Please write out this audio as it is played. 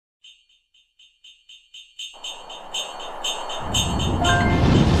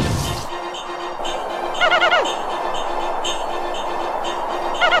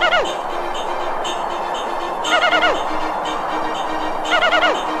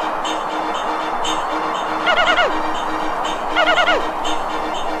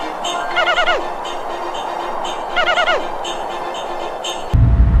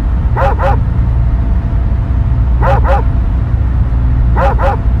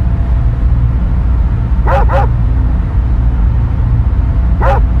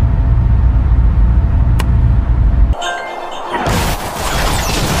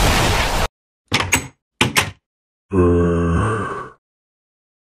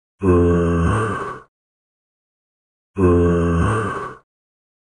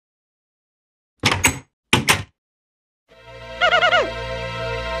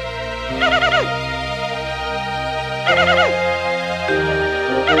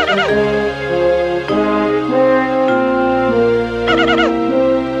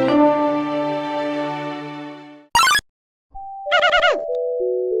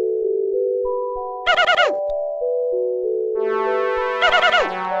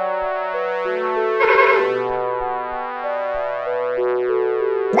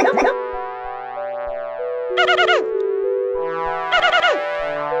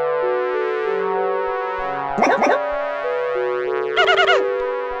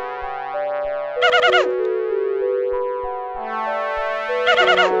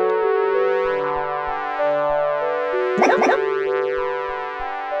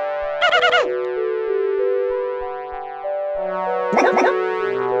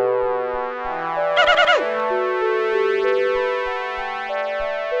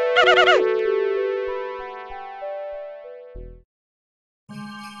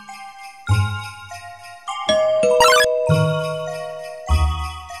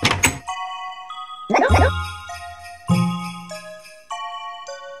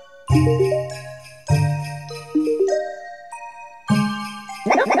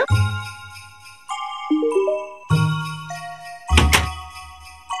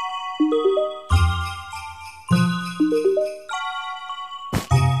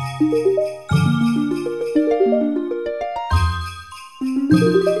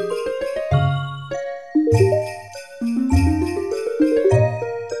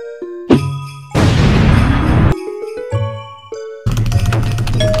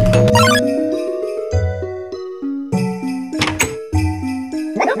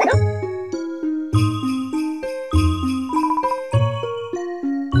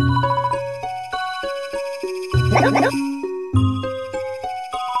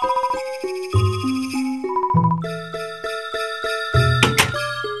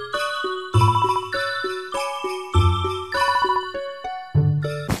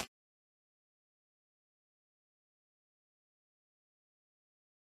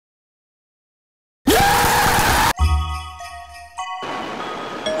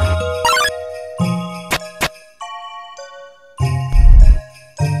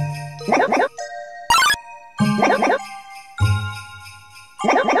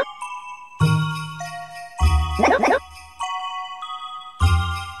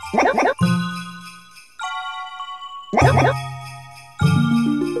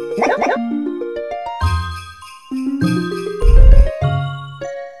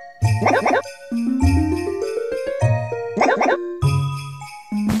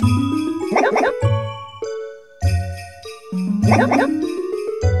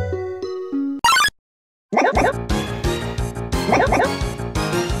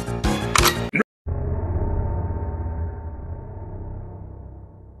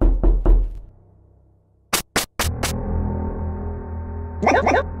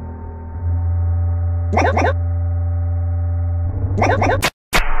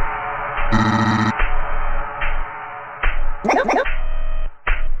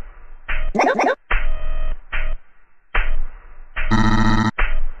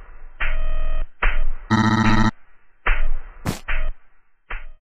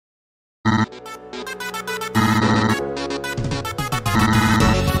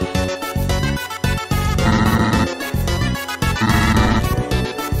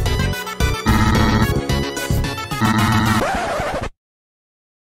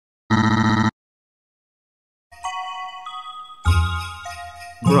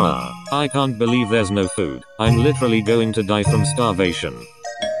Bruh, I can't believe there's no food. I'm literally going to die from starvation.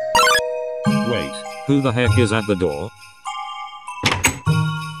 Wait, who the heck is at the door?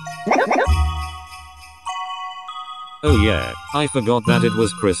 Oh yeah, I forgot that it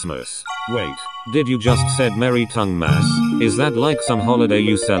was Christmas. Wait, did you just said Merry Tonguemas? Is that like some holiday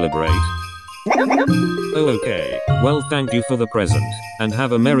you celebrate? Oh, okay. Well, thank you for the present, and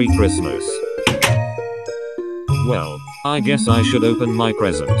have a Merry Christmas. Well, I guess I should open my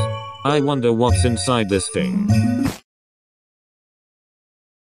present. I wonder what's inside this thing.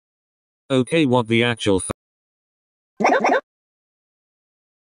 Okay, what the actual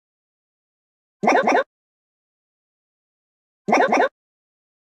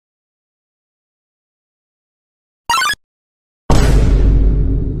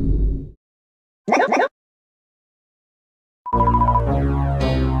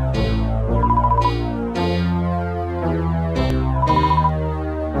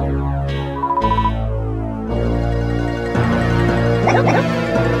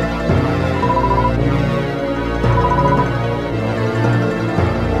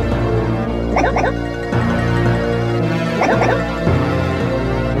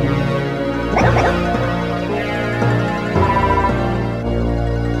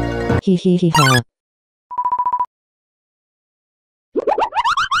Hee hee hee ha.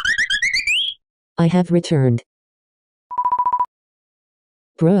 I have returned.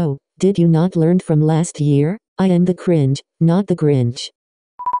 Bro, did you not learn from last year? I am the cringe, not the Grinch.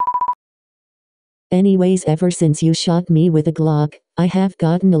 Anyways, ever since you shot me with a Glock, I have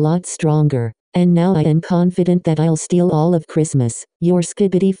gotten a lot stronger. And now I am confident that I'll steal all of Christmas. Your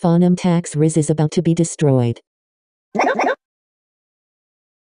skibbity phonum tax riz is about to be destroyed.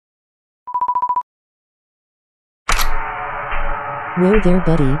 Whoa there,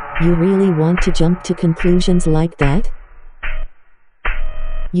 buddy, you really want to jump to conclusions like that?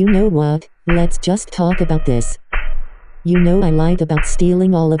 You know what, let's just talk about this. You know I lied about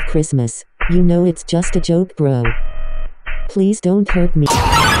stealing all of Christmas. You know it's just a joke, bro. Please don't hurt me.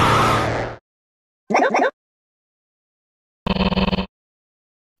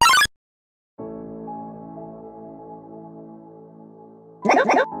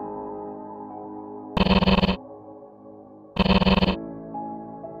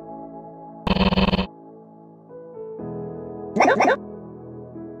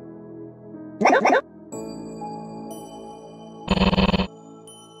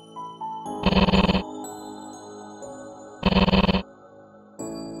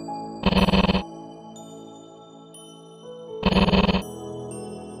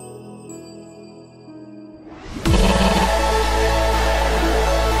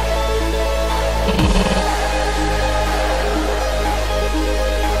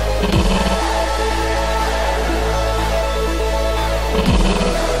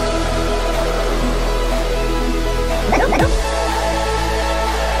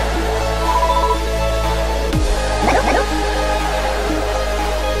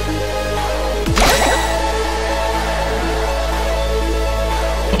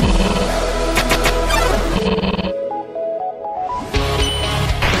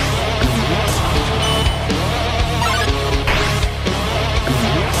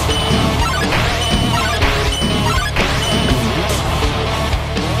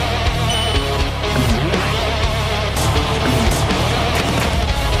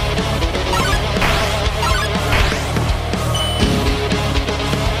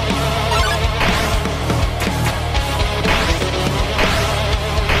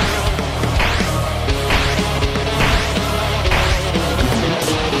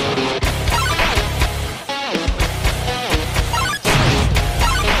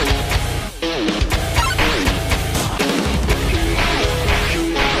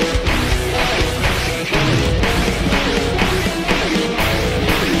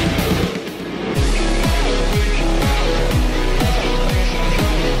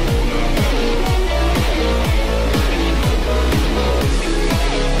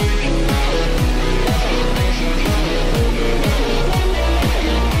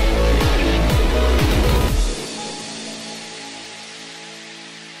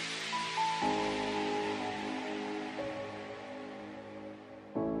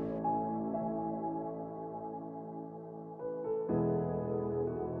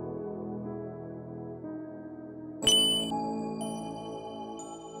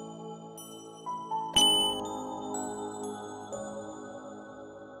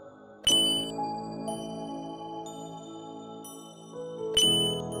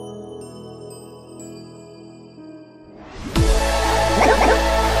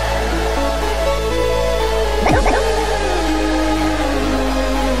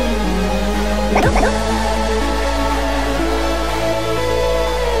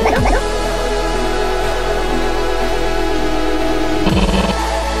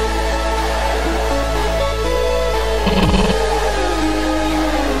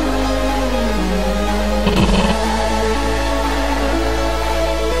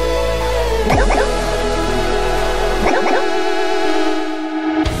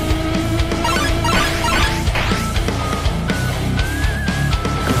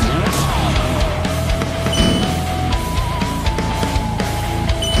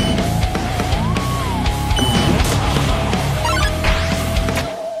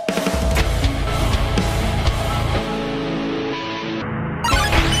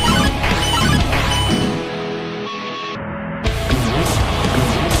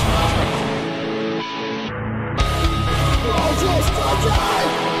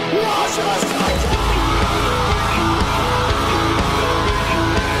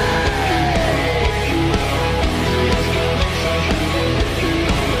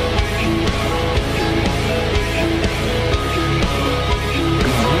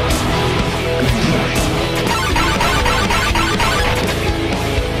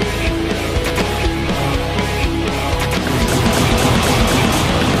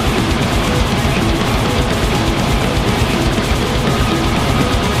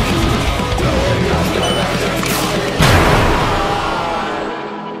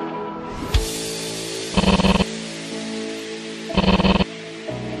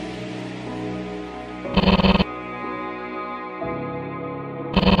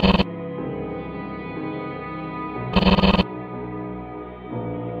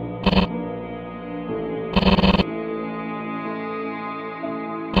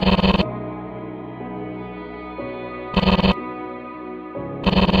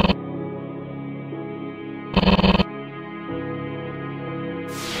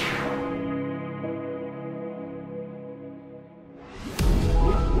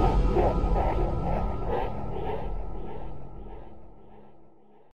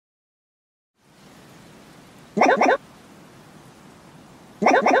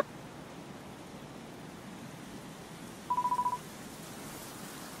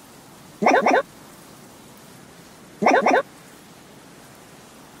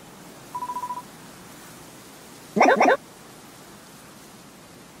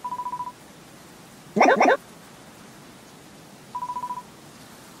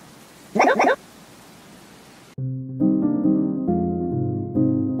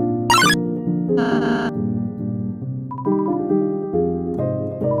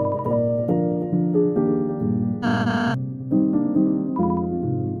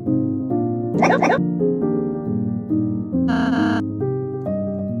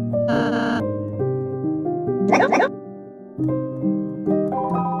 Yep.